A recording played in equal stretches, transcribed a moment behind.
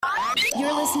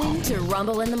You're listening to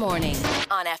Rumble in the Morning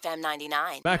on FM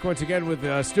 99. Back once again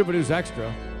with Stupid News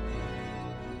Extra.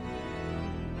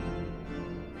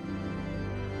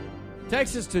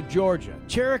 Texas to Georgia,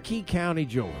 Cherokee County,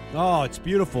 Georgia. Oh, it's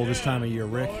beautiful this time of year,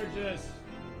 Rick. Gorgeous.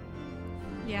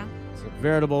 Yeah. It's a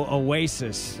veritable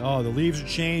oasis. Oh, the leaves are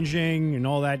changing and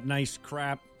all that nice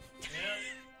crap.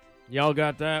 Y'all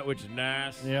got that, which is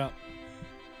nice. Yeah.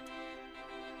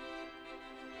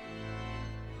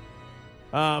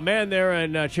 A man there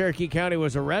in Cherokee County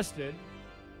was arrested.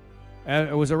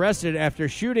 After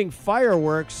shooting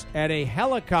fireworks at a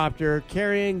helicopter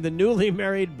carrying the newly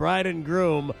married bride and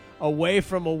groom away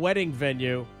from a wedding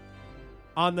venue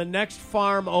on the next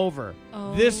farm over.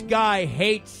 Oh. This guy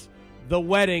hates the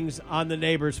weddings on the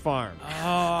neighbor's farm.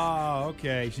 Oh,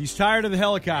 okay. So he's tired of the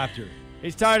helicopter.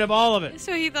 He's tired of all of it.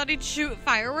 So he thought he'd shoot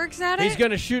fireworks at it? He's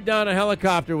going to shoot down a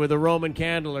helicopter with a Roman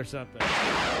candle or something.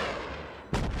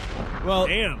 Well,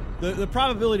 damn. The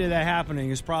probability of that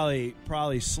happening is probably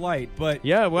slight, but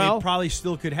yeah, well, it probably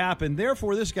still could happen.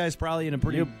 Therefore, this guy's probably in a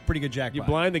pretty good jackpot. You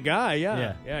blind the guy,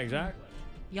 yeah. Yeah, exactly.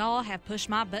 Y'all have pushed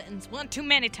my buttons one too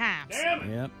many times. Damn it.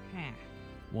 Yep.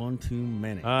 One too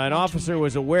many. An officer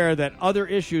was aware that other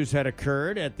issues had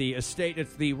occurred at the estate.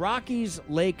 It's the Rockies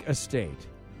Lake Estate.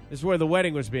 This is where the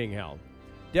wedding was being held.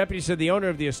 Deputy said the owner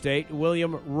of the estate,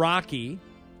 William Rocky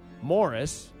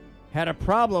Morris, had a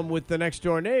problem with the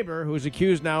next-door neighbor, who's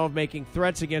accused now of making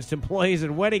threats against employees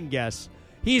and wedding guests.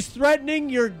 He's threatening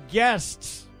your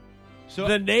guests, so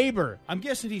the neighbor. I'm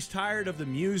guessing he's tired of the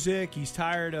music. He's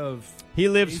tired of... He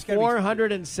lives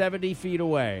 470 feet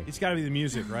away. It's got to be the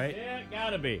music, right? Yeah,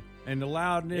 gotta be. And the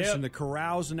loudness and the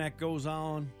carousing that goes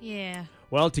on. Yeah.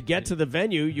 Well, to get to the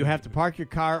venue, you have to park your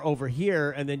car over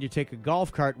here, and then you take a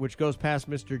golf cart, which goes past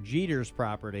Mr. Jeter's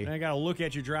property. And I got to look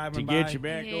at you driving to get you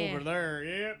back over there.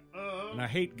 Yep. And I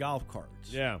hate golf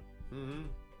carts. Yeah. Mm-hmm.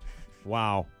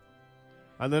 Wow.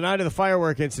 On the night of the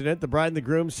firework incident, the bride and the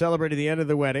groom celebrated the end of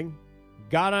the wedding,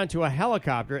 got onto a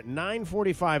helicopter at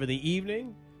 9:45 in the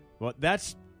evening. Well,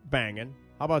 that's banging.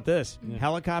 How about this? Yeah.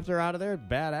 Helicopter out of there?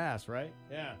 Badass, right?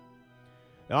 Yeah.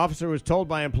 The officer was told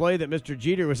by an employee that Mr.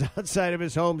 Jeter was outside of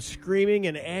his home screaming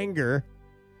in anger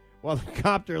while the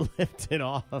copter lifted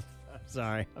off. I'm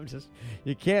sorry.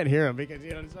 You can't hear him because,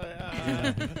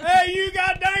 hey, you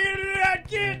got dang into that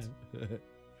kid!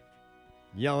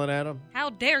 Yelling at him.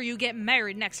 How dare you get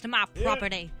married next to my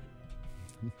property?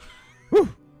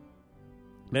 Whew.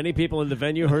 Many people in the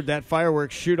venue heard that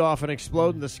fireworks shoot off and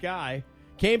explode in the sky,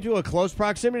 came to a close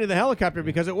proximity to the helicopter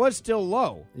because it was still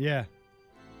low. Yeah.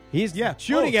 He's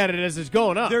shooting at it as it's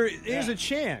going up. There is a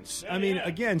chance. I mean,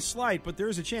 again, slight, but there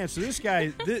is a chance. So this guy,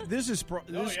 this is.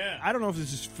 I don't know if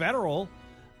this is federal,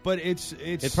 but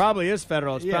it probably is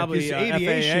federal. It's probably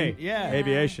aviation. FAA. Yeah,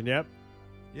 aviation. Yep.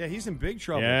 Yeah, he's in big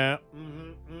trouble. Yeah.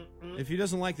 If he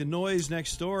doesn't like the noise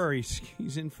next door, he's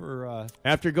in for...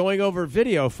 After going over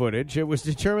video footage, it was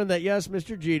determined that, yes,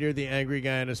 Mr. Jeter, the angry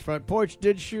guy on his front porch,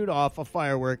 did shoot off a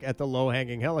firework at the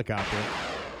low-hanging helicopter.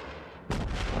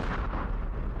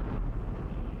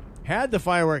 Had the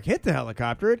firework hit the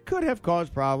helicopter, it could have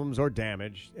caused problems or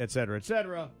damage, etc.,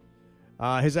 etc.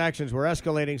 His actions were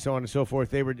escalating, so on and so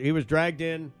forth. He was dragged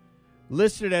in,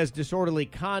 listed as disorderly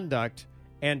conduct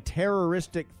and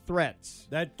terroristic threats.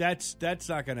 That's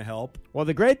not going to help. Well,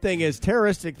 the great thing is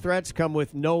terroristic threats come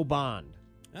with no bond.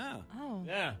 Oh.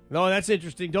 Yeah. No, that's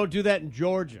interesting. Don't do that in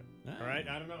Georgia. All right?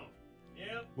 I don't know.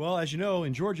 Yep. Well, as you know,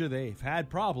 in Georgia, they've had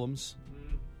problems.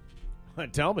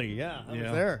 Tell me. Yeah. I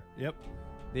was there. Yep.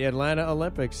 The Atlanta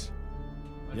Olympics.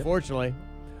 Unfortunately.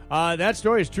 That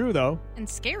story is true, though. And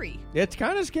scary. It's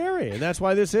kind of scary, and that's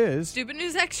why this is Stupid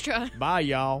News Extra. Bye,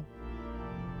 y'all.